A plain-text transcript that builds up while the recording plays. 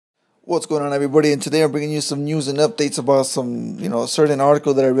What's going on, everybody? And today I'm bringing you some news and updates about some, certain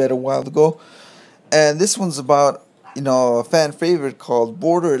article that I read a while ago. And this one's about, a fan favorite called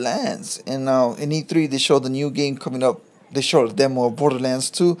Borderlands. And now in E3 they showed the new game coming up. They showed a demo of Borderlands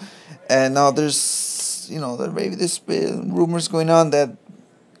 2, and now there maybe there's been rumors going on that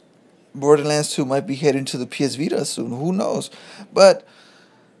Borderlands 2 might be heading to the PS Vita soon. Who knows? But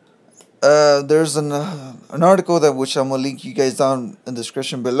there's an article that which I'm gonna link you guys down in the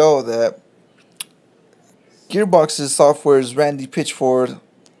description below, that Gearbox's software's Randy Pitchford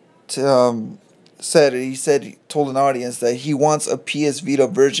he told an audience that he wants a PS Vita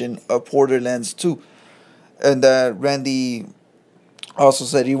version of Borderlands 2, and that Randy also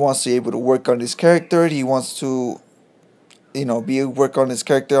said he wants to be able to work on his character. He wants to work on his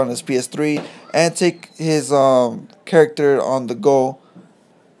character on his PS3 and take his character on the go,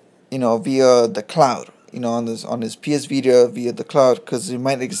 via the cloud, on his PS Vita via the cloud, because it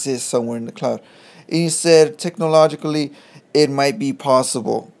might exist somewhere in the cloud. And he said technologically it might be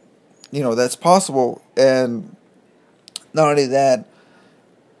possible. That's possible. And not only that,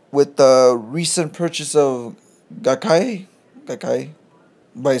 with the recent purchase of Gaikai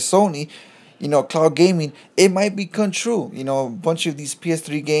by Sony, cloud gaming, it might become true. A bunch of these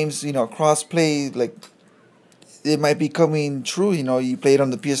PS3 games, cross-play, like, it might be coming true. You play it on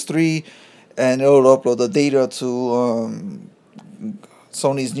the PS3 and it'll upload the data to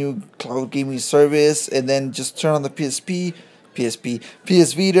Sony's new cloud gaming service, and then just turn on the PS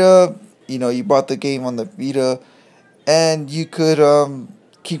Vita. You bought the game on the Vita, and you could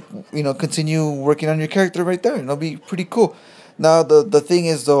continue working on your character right there. It'll be pretty cool. Now the thing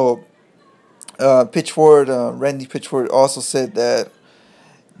is, though, Randy Pitchford also said that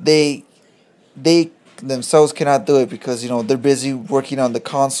they themselves cannot do it because they're busy working on the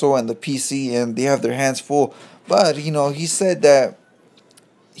console and the PC, and they have their hands full. But he said that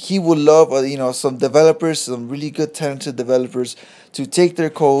he would love some developers, some really good talented developers, to take their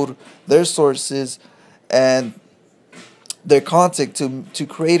code, their sources, and their content to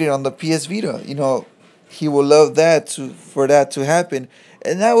create it on the PS Vita. He would love for that to happen,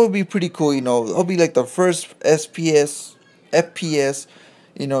 and that would be pretty cool. It'll be like the first FPS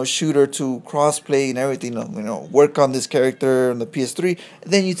shooter to crossplay and everything. Work on this character on the PS3,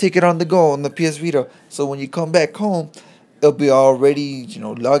 and then you take it on the go on the PS Vita. So when you come back home, it'll be all ready.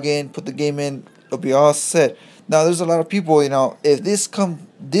 Log in, put the game in, it'll be all set. Now there's a lot of people. If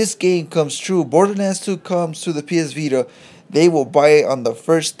this game comes true, Borderlands 2 comes to the PS Vita, they will buy it on the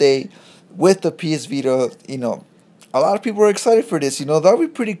first day with the PS Vita. A lot of people are excited for this. That'll be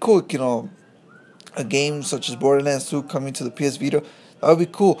pretty cool. A game such as Borderlands 2 coming to the PS Vita, that would be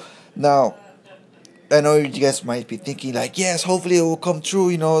cool. Now, I know you guys might be thinking like, yes, hopefully it will come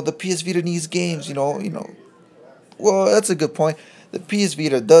true. The PS Vita needs games. Well, that's a good point. The PS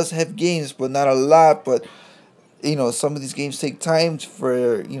Vita does have games, but not a lot. But some of these games take time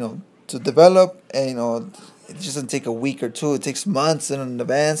for to develop, and it doesn't take a week or two. It takes months in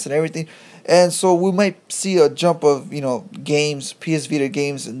advance and everything. And so we might see a jump of games, PS Vita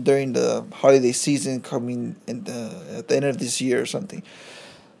games, during the holiday season coming at the end of this year or something.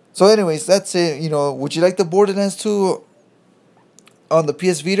 So anyways, that's it. Would you like the Borderlands 2 on the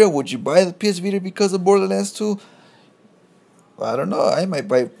PS Vita? Would you buy the PS Vita because of Borderlands 2? Well, I don't know. I might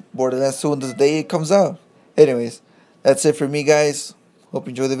buy Borderlands 2 on the day it comes out. Anyways, that's it for me, guys. Hope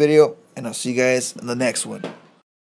you enjoyed the video, and I'll see you guys in the next one.